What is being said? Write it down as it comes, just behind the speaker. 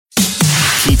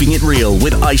Keeping It Real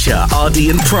with Aisha, Ardy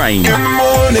and Prane. Good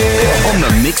morning. On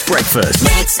the Mixed Breakfast.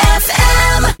 Mix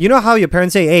FM. You know how your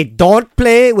parents say, hey, don't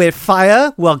play with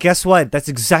fire? Well, guess what? That's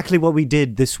exactly what we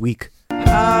did this week.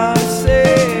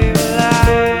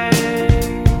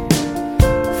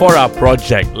 For our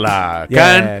project lah,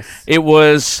 kan? Yes. It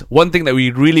was one thing that we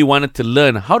really wanted to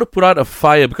learn, how to put out a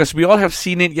fire, because we all have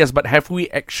seen it, yes, but have we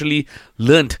actually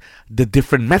learnt the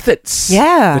different methods?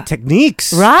 Yeah. The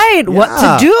techniques. Right, what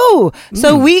Yeah. to do.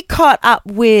 So we caught up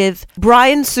with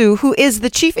Brian Su, who is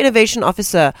the Chief Innovation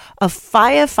Officer of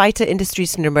Firefighter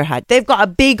Industries Nirmerhat. They've got a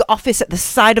big office at the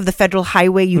side of the Federal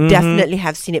Highway. You definitely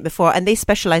have seen it before, and they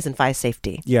specialize in fire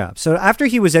safety. Yeah. So after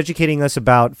he was educating us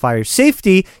about fire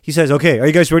safety, he says, okay, are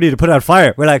you guys ready to put out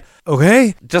fire? We're like,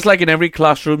 okay. Just like in every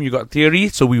classroom, you got theory,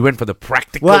 so we went for the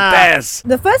practical Wow. test.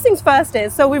 The first things first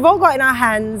is, so we've all got in our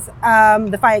hands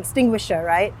the fire extinguisher,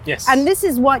 right? Yes. And this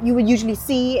is what you would usually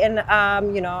see in,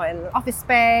 in office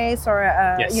space or,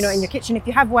 Yes. in your kitchen if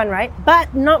you have one, right?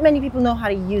 But not many people know how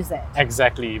to use it.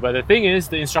 Exactly. But the thing is,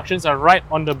 the instructions are right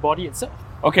on the body itself.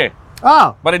 Okay,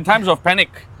 Oh. but in times of panic,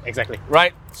 Exactly.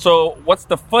 right? So what's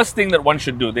the first thing that one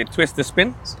should do? They twist the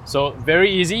spin? So very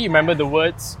easy. Remember the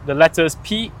words, the letters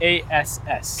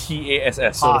PASS.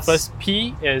 P-A-S-S. So the first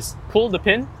P is pull the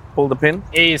pin. Pull the pin.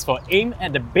 A is for aim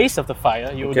at the base of the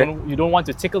fire. You Okay. don't want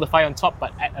to tickle the fire on top,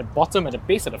 but at the bottom, at the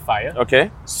base of the fire. Okay,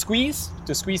 Squeeze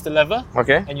to squeeze the lever,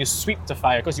 okay, and you sweep the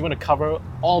fire because you want to cover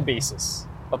all bases.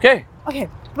 okay. Okay,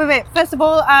 wait. First of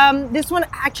all, this one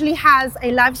actually has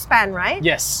a lifespan, right?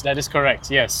 Yes, that is correct.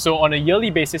 Yes. So on a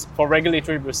yearly basis, for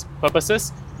regulatory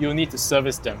purposes, you'll need to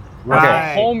service them.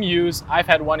 Right. For home use, I've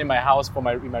had one in my house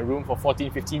in my room for 14,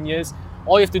 15 years.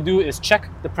 All you have to do is check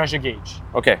the pressure gauge.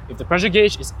 Okay. If the pressure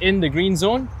gauge is in the green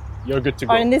zone, you're good to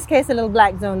go. Or in this case, a little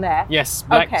black zone there. Yes,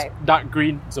 black, Okay. dark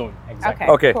green zone. Exactly.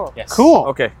 Okay, Okay. cool. Yes. Cool.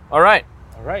 Okay, alright.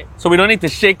 All right. So we don't need to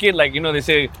shake it like, they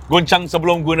say, goncang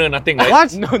sebelum guna, nothing, right?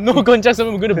 What? No gonjang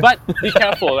sebelum guna, but be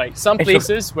careful. Like some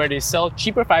places where they sell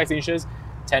cheaper fire extinguishers,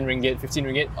 10 ringgit, 15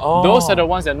 ringgit, Oh. those are the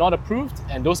ones that are not approved,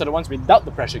 and those are the ones without the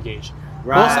pressure gauge.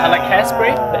 Those are like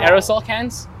hairspray, the aerosol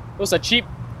cans. Those are cheap,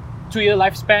 2-year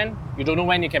lifespan. You don't know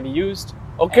when it can be used.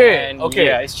 Okay, And okay.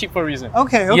 Yeah, it's cheap for a reason.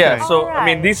 Okay, okay. Yeah, so I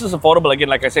mean, Alright. this is affordable again.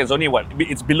 Like I said, it's only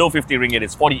it's below 50 ringgit.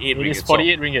 It's 48 It ringgit. is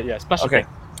 48 ringgit, yes. Plus Okay,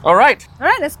 shipping. all right. All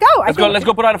right, let's go. Let's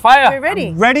go put out a We're fire.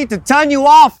 ready. Ready to turn you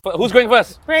off. Who's going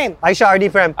first? Frame. Aisha, Ardy,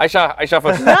 Prem. Aisha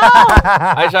first.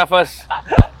 Aisha first.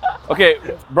 Okay,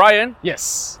 Brian.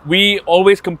 Yes. We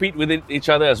always compete with each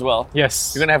other as well.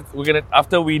 Yes. We're gonna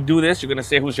after we do this, you're gonna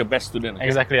say who's your best student. Okay?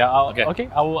 Exactly. Okay.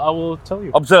 I will tell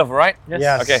you. Observe, right? Yes.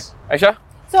 Yes. Okay, Aisha.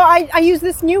 So I use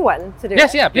this new one to do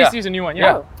Yes, it? yeah. Please Yeah. use a new one. Yeah.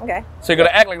 Yeah. Oh, okay. So you're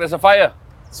gonna act like there's a fire.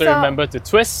 So So- remember to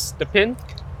twist the pin.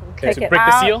 Take to it break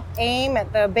out, the seal. aim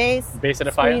at the base, Base of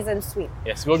the fire. squeeze and sweep.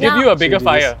 Yes, we'll Now- give you a bigger Should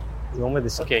we do fire. You want me to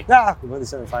set? Okay. Yeah, we want to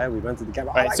set the fire. We run to the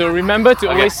camera. Right. So remember to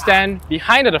always stand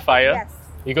behind the fire, Yes.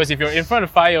 because if you're in front of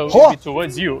the fire, it Oh. will be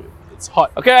towards you. It's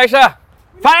hot. Okay, Aisha.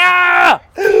 Fire!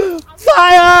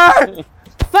 Fire!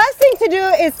 First thing to do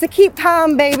is to keep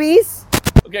calm, babies.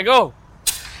 Okay, go.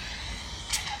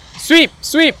 Sweep,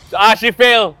 sweep. Ah, she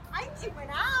failed. I'm keeping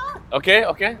out.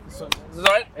 Okay. So, is this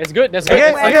alright? It's good. That's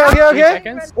Okay, good. okay. 3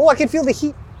 seconds. Oh, I can feel the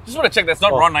heat. Just want to check that's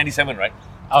not Ron 97, right?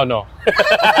 Oh no.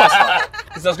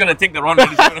 Because I was gonna take the Ron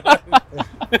 97.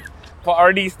 For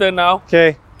Ardy's turn now.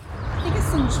 Okay.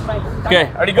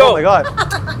 Okay, Ardy, go. Oh my god.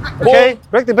 Okay,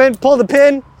 break the pin, pull the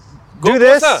pin. Go do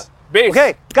this. closer. Base.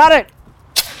 Okay, got it.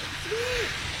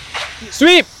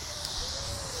 Sweep.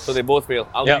 So they both fail.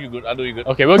 I'll Yeah. do you good. I'll do you good.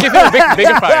 Okay, we'll give you a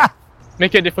bigger fire.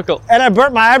 Make it difficult. And I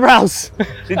burnt my eyebrows.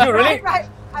 Did you really? Right.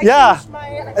 Yeah.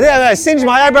 I think I singed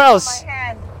my eyebrows.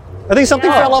 hand. I think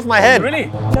something fell off my head. Really?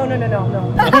 No.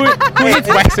 Who needs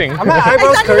waxing? Are my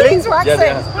eyebrows curling?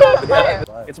 Yeah.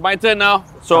 It's my turn now.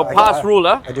 So I pass got it. rule,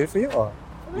 huh? I do it for you, or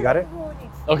you got it?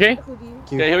 Okay,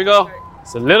 Okay, here we go.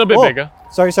 it's a little bit Oh. bigger.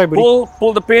 Sorry, buddy.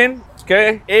 Pull the pin.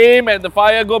 Okay. Aim at the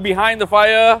fire. Go behind the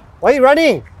fire. Why are you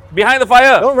running? Behind the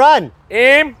fire. Don't run.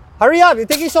 Aim. Hurry up! You're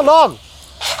taking so long.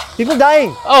 People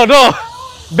dying. Oh no!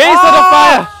 Base of the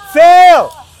fire. Fail!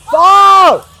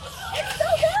 Fall!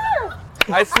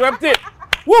 I swept it.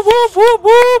 Whoop whoop whoop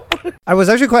whoop. I was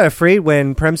actually quite afraid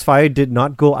when Prem's fire did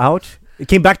not go out. It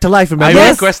came back to life, I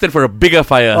remember? requested for a bigger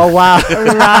fire. Oh, wow.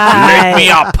 Wake me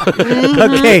up.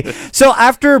 Okay, so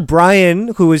after Brian,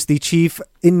 who is the Chief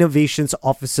Innovations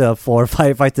Officer for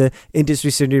Firefighter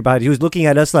Industry Syndicate, he was looking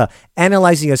at us,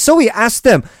 analyzing us. So we asked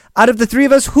them, out of the three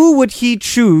of us, who would he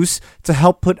choose to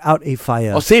help put out a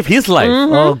fire? Or save his life.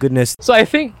 Oh, goodness. So I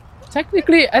think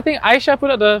Aisha put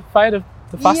out the fire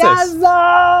the fastest.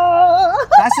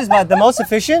 Fastest, but the most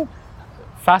efficient?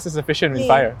 fast is efficient with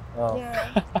fire.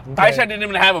 Yeah. Aisha didn't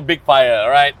even have a big fire,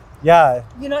 alright? Yeah.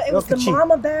 You know, it was the Cheap.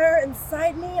 mama bear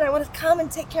inside me, and I wanted to come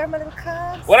and take care of my little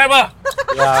cubs. Whatever!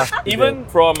 Yeah. Even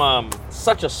from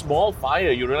such a small fire,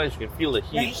 you realize you can feel the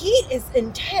The heat. heat is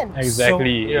intense.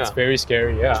 Exactly. So- It's yeah. very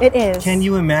scary. Yeah. It is. Can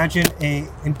you imagine an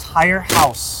entire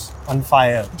house on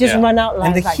fire? just Yeah. run out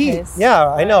And the like heat. this? Yeah,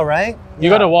 I know, right? You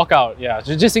gotta walk out,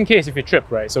 just in case if you trip,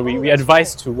 right? So we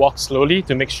advise to walk slowly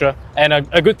to make sure. And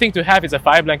a good thing to have is a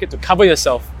fire blanket to cover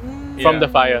yourself from Yeah. the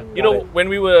fire. You know, when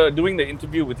we were doing the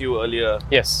interview with you earlier,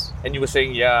 Yes. and you were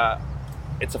saying, yeah,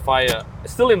 it's a fire.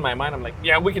 It's still in my mind. I'm like,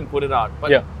 yeah, we can put it out. But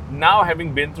Yeah. now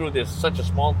having been through this, such a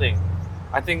small thing,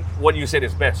 I think what you said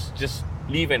is best. Just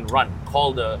leave and run.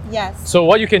 Call the... Yes. So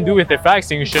what you can do with the fire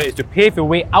extinguisher is to pave your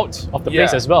way out of the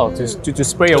place Yeah. as well, to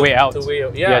spray your way out. The way,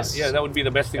 Yes. yeah, that would be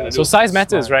the best thing to do. So size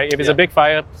matters, right? If it's Yeah. a big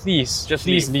fire, please Just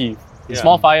please leave. leave. A Yeah.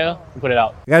 small fire, put it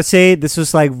out. I gotta say, this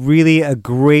was like really a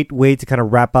great way to kind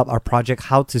of wrap up our project,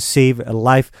 How to Save a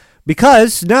Life.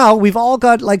 Because now we've all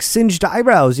got like singed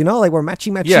eyebrows, you know, like we're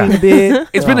matching Yeah. a bit.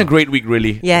 It's been a great week,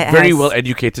 really. Yeah, it Very has. well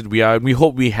educated we are. And we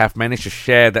hope we have managed to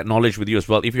share that knowledge with you as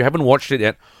well. If you haven't watched it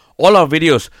yet, all our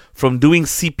videos from doing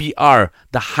CPR,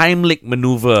 the Heimlich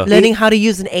maneuver, Learning how to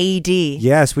use an AED.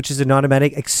 Yes, which is an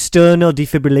automatic external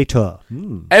defibrillator.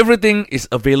 everything is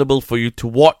available for you to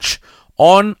watch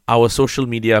on our social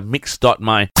media,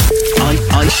 mix.my.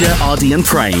 Aisha, Ardy and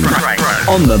Prane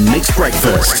on the Mixed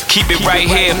Breakfast. Keep it right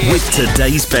here. With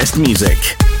today's best music.